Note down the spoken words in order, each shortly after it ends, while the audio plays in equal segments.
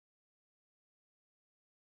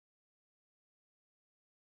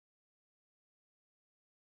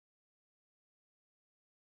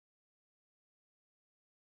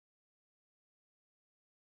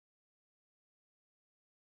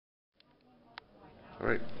All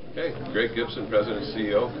right. Okay, Greg Gibson, President and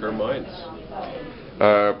CEO of Kerr Mines.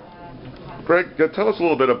 Greg, tell us a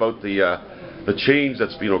little bit about the change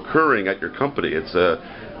that's been occurring at your company. It's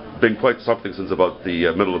been quite something since about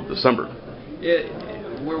the middle of December.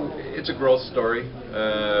 It's a growth story.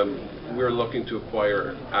 We're looking to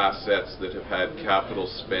acquire assets that have had capital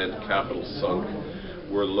spent, capital sunk.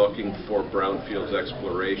 We're looking for brownfields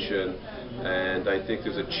exploration, and I think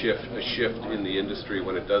there's a shift in the industry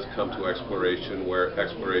when it does come to exploration, where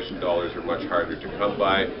exploration dollars are much harder to come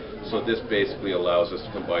by. So this basically allows us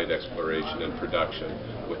to combine exploration and production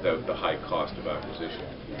without the high cost of acquisition.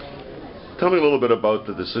 Tell me a little bit about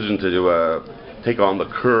the decision to take on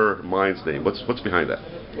the Kerr Mines name. What's behind that?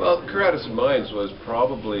 Well, Kerr-Addison Mines was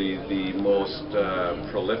probably the most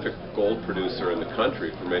prolific gold producer in the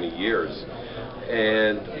country for many years.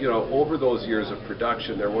 And, you know, over those years of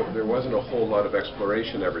production, there wasn't a whole lot of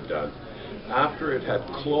exploration ever done. After it had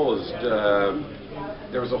closed,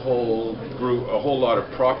 there was a whole lot of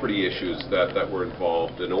property issues that were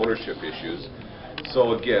involved and ownership issues.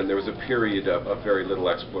 So again, there was a period of very little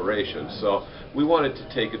exploration. So we wanted to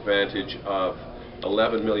take advantage of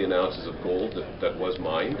 11 million ounces of gold that was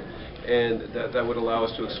mined, and that would allow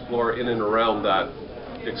us to explore in and around that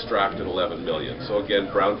extracted 11 million. So again,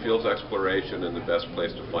 brownfields exploration, and the best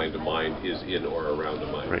place to find a mine is in or around a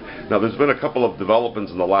mine. Right. Now, there's been a couple of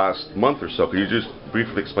developments in the last month or so. Can you just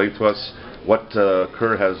briefly explain to us what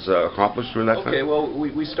Kerr has accomplished during that time? Okay, well,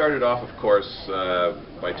 we started off, of course,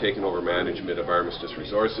 by taking over management of Armistice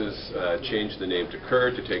Resources, changed the name to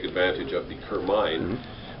Kerr to take advantage of the Kerr mine.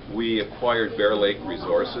 Mm-hmm. We acquired Bear Lake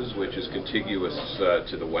Resources, which is contiguous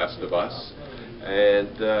to the west of us.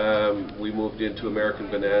 And we moved into American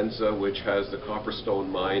Bonanza, which has the Copperstone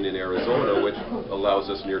mine in Arizona, which allows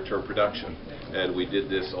us near-term production. And we did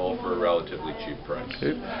this all for a relatively cheap price.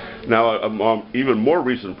 Okay. Now, even more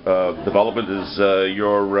recent development is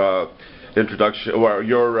your introduction, or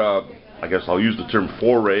your, I guess I'll use the term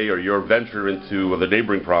foray, or your venture into the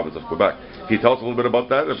neighboring province of Quebec. Can you tell us a little bit about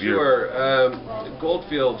that? Sure.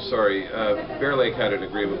 Bear Lake had an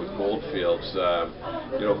agreement with Goldfields,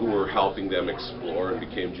 who were helping them explore and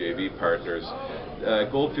became JV partners.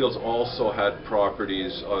 Goldfields also had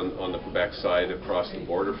properties on the Quebec side across the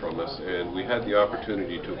border from us, and we had the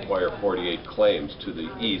opportunity to acquire 48 claims to the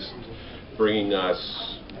east, bringing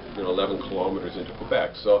us 11 kilometers into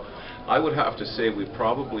Quebec. So I would have to say we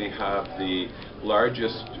probably have the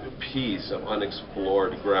largest piece of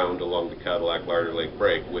unexplored ground along the Cadillac-Larder Lake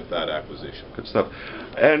break with that acquisition. Good stuff.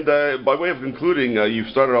 And by way of concluding, you've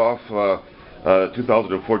started off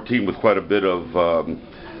 2014 with quite a bit of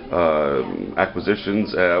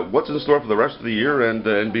acquisitions. What's in store for the rest of the year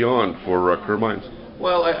and beyond for Kerr Mines?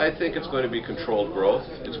 Well, I think it's going to be controlled growth.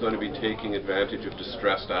 It's going to be taking advantage of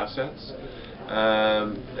distressed assets.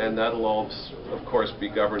 And that'll all, of course, be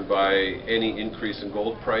governed by any increase in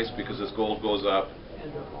gold price, because as gold goes up,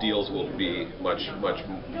 deals will be much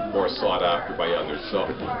more sought after by others. So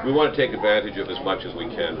we want to take advantage of as much as we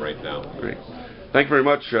can right now. Great. Thank you very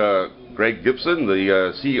much, Greg Gibson,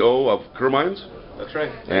 the CEO of Kerr Mines. That's right.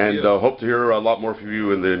 And hope to hear a lot more from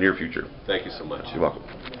you in the near future. Thank you so much. You're welcome.